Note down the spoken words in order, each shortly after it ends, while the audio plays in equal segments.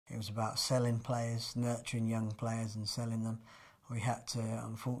was about selling players, nurturing young players and selling them. We had to,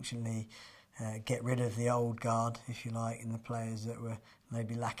 unfortunately, get rid of the old guard, if you like, and the players that were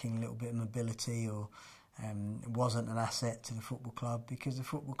maybe lacking a little bit of mobility or wasn't an asset to the football club, because the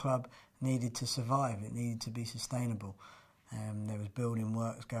football club needed to survive, it needed to be sustainable. There was building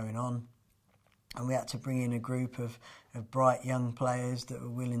works going on, and we had to bring in a group of bright young players that were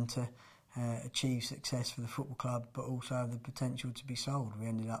willing to achieve success for the football club, but also have the potential to be sold. We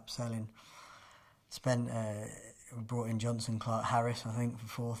ended up we brought in Johnson Clark Harris, I think,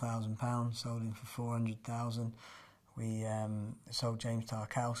 for £4,000, sold him for £400,000. We sold James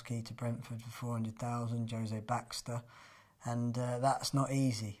Tarkowski to Brentford for £400,000, Jose Baxter, and that's not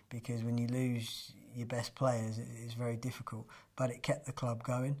easy, because when you lose your best players, it's very difficult. But it kept the club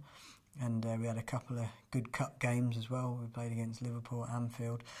going, and we had a couple of good cup games as well. We played against Liverpool at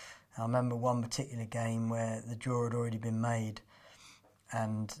Anfield. I remember one particular game where the draw had already been made,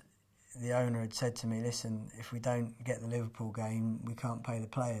 and the owner had said to me, listen, if we don't get the Liverpool game, we can't pay the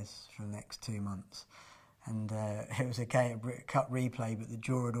players for the next 2 months. And it was a cup replay, but the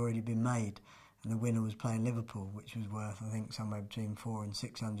draw had already been made, and the winner was playing Liverpool, which was worth, I think, somewhere between 400,000 and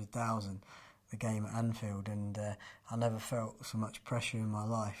 600,000, the game at Anfield. And I never felt so much pressure in my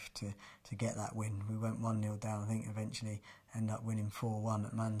life to get that win. We went 1-0 down, I think eventually ended up winning 4-1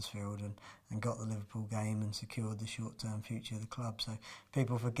 at Mansfield, and got the Liverpool game and secured the short-term future of the club. So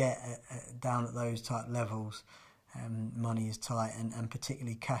people forget down at those type levels, money is tight, and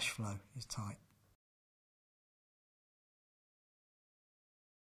particularly cash flow is tight.